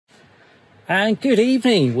And good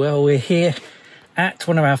evening. Well, we're here at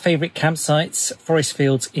one of our favourite campsites, Forest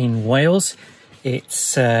Fields in Wales.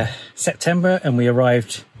 It's September and we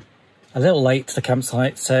arrived a little late to the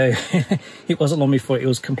campsite, so it wasn't long before it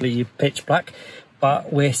was completely pitch black.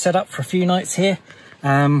 But we're set up for a few nights here.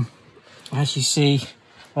 As you see,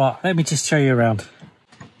 well, let me just show you around.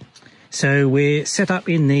 So we're set up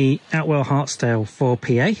in the Outwell Hartsdale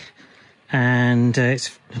 4PA, and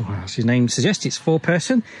it's, well, as the name suggests, it's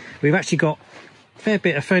 4-person. We've actually got a fair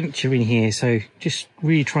bit of furniture in here, so just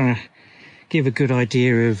really trying to give a good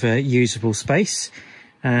idea of usable space.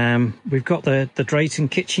 We've got the Drayton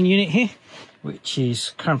kitchen unit here, which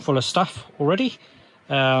is crammed full of stuff already.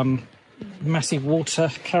 Massive water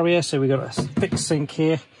carrier, so we've got a big sink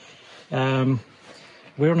here. We're on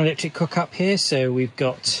an electric cookup here, so we've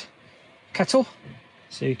got kettle,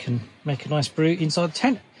 so you can make a nice brew inside the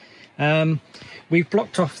tent. We've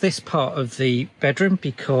blocked off this part of the bedroom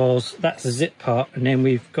because that's the zip part, and then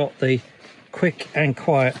we've got the quick and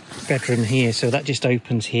quiet bedroom here, so that just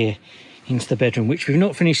opens here into the bedroom, which we've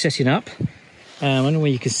not finished setting up. I don't know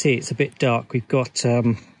where you can see, it's a bit dark. We've got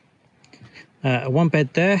one bed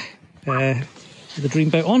there with the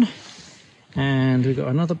dreamboat on, and we've got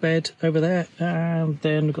another bed over there, and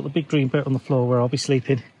then we've got the big dreamboat on the floor where I'll be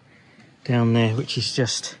sleeping down there, which is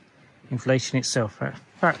just inflation itself. In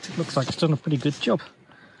fact, it looks like it's done a pretty good job.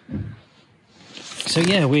 So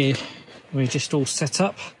yeah, we're just all set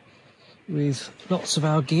up with lots of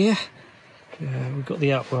our gear. We've got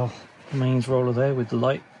the Outwell mains roller there with the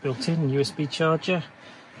light built in, USB charger,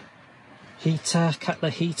 heater,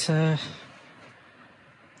 Cutler heater.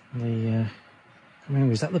 I mean,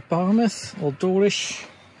 is that the Barmouth or Dorish?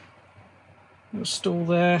 Got a stool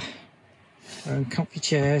there, and comfy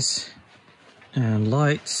chairs, and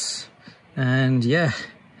lights, and yeah,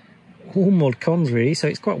 all mod cons really. So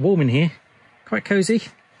it's quite warm in here, quite cosy,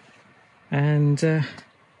 and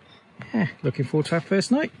yeah, looking forward to our first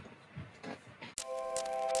night.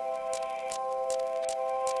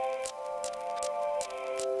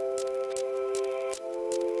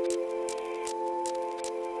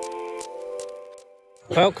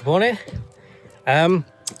 Well, good morning.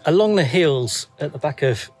 Along the hills at the back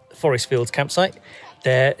of Forest Fields campsite,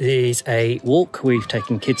 there is a walk. We've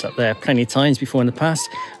taken kids up there plenty of times before in the past.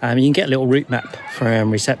 You can get a little route map from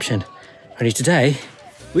reception. Only today,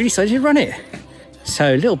 we decided to run it.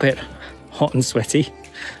 So a little bit hot and sweaty.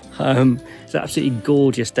 It's an absolutely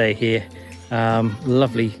gorgeous day here.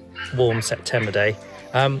 Lovely warm September day.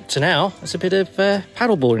 So now it's a bit of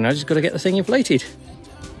paddle boarding. I just got to get the thing inflated.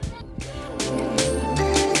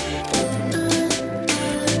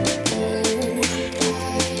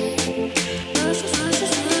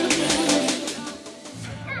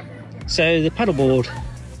 So the paddleboard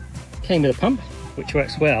came with a pump, which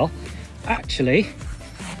works well. Actually,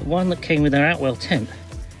 the one that came with our Outwell tent,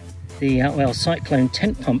 the Outwell Cyclone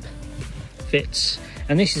tent pump, fits.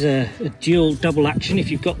 And this is a dual double action.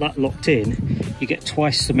 If you've got that locked in, you get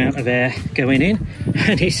twice the amount of air going in,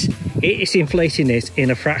 and it's inflating this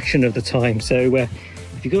in a fraction of the time. So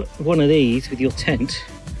if you've got one of these with your tent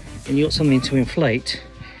and you've got something to inflate,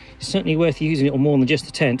 it's certainly worth using it on more than just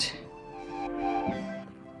the tent.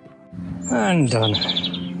 And done.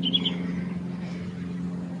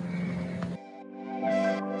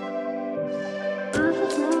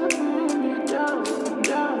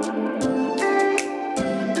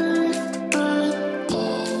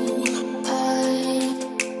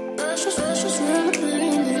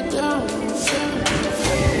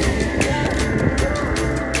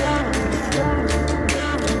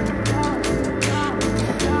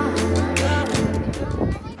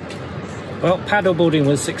 Well, paddleboarding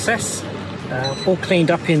was a success. All cleaned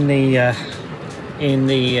up in the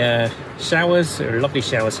showers. There are lovely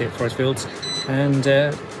showers here at Forest Fields, and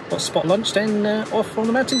got spot lunch, then off on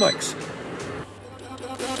the mountain bikes.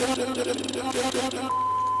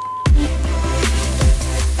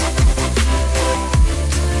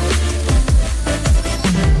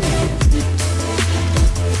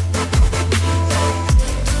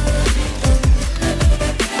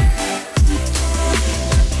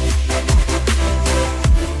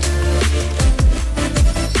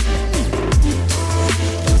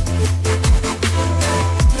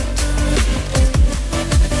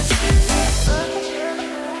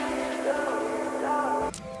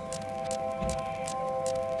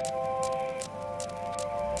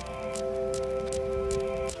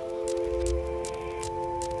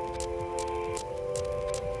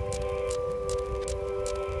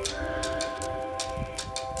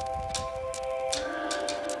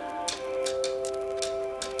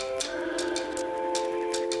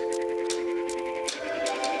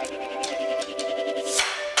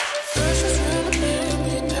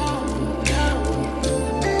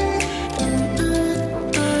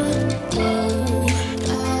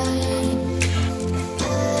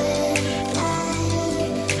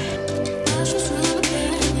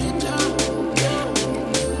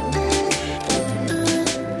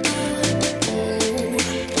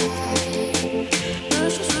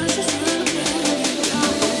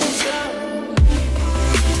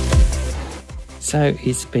 So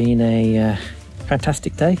it's been a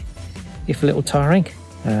fantastic day, if a little tiring.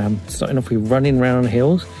 Starting off with running around the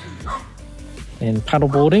hills, then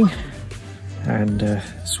paddleboarding and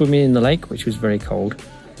swimming in the lake, which was very cold.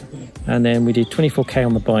 And then we did 24k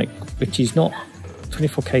on the bike, which is not,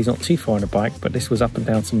 24k is not too far on a bike, but this was up and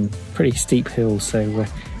down some pretty steep hills, so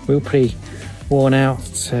we were pretty worn out.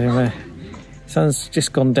 So sun's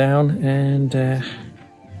just gone down and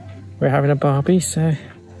we're having a barbie, so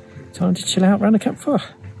time to chill out around the campfire.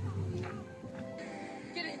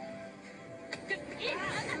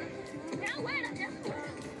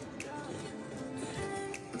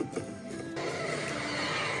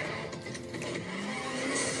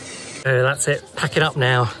 So that's it, packing up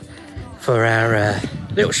now for our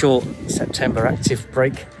little short September active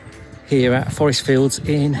break here at Fforest Fields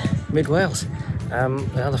in mid Wales.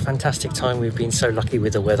 Another fantastic time. We've been so lucky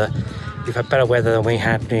with the weather. We've had better weather than we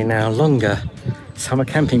had in our longer summer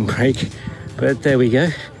camping break, but there we go,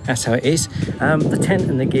 that's how it is. The tent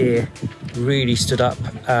and the gear really stood up,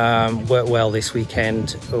 worked well this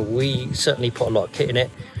weekend. We certainly put a lot of kit in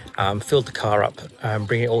it, filled the car up,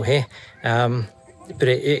 bring it all here. But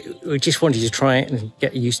we just wanted to try it and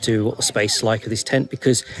get used to what the space is like of this tent,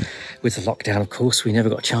 because with the lockdown, of course, we never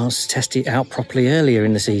got a chance to test it out properly earlier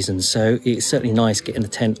in the season. So it's certainly nice getting the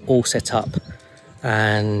tent all set up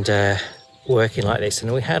and working like this.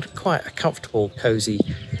 And we had quite a comfortable, cozy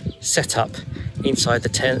setup inside the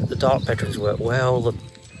tent. The dark bedrooms worked well, the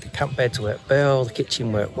camp beds worked well, the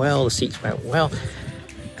kitchen worked well, the seats went well.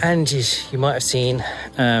 And as you might have seen,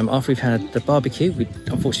 after we've had the barbecue,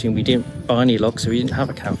 unfortunately we didn't buy any logs, so we didn't have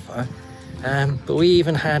a campfire. But we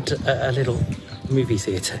even had a little movie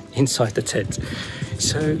theatre inside the tent.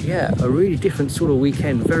 So yeah, a really different sort of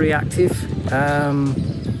weekend. Very active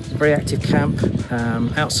camp,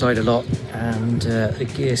 outside a lot, and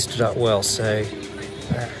the gear stood up well. So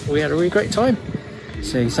we had a really great time.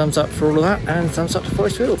 So thumbs up for all of that, and thumbs up to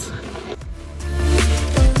Fforest Fields.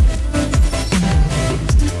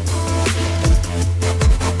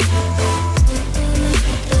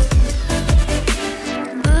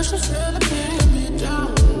 Feel the pain.